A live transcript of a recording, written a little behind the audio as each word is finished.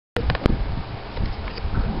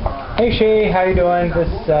Hey Shay, how you doing? This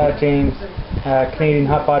is James, Canadian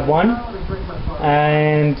Hotpod 1,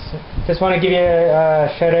 and just want to give you a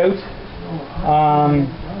shout out.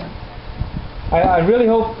 I really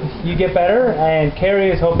hope you get better, and Carrie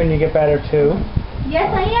is hoping you get better too. Yes,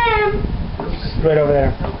 I am. She's right over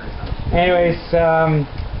there. Anyways,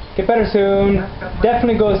 get better soon.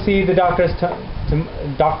 Definitely go see the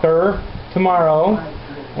doctor tomorrow,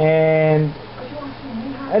 and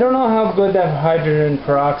I don't know how good that hydrogen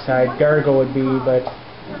peroxide gargle would be, but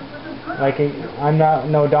like I'm not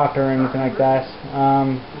no doctor or anything like that.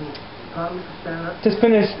 Just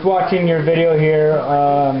finished watching your video here.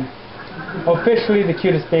 Officially the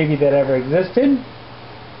cutest baby that ever existed.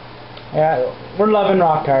 We're loving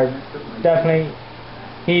Rockhard. Definitely,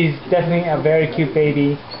 he's definitely a very cute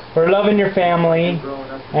baby. We're loving your family,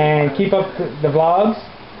 and keep up the vlogs.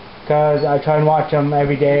 Because I try and watch them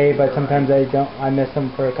every day, but sometimes I miss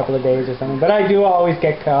them for a couple of days or something. But I do always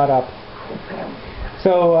get caught up.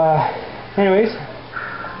 So, anyways,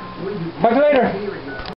 talk to you later.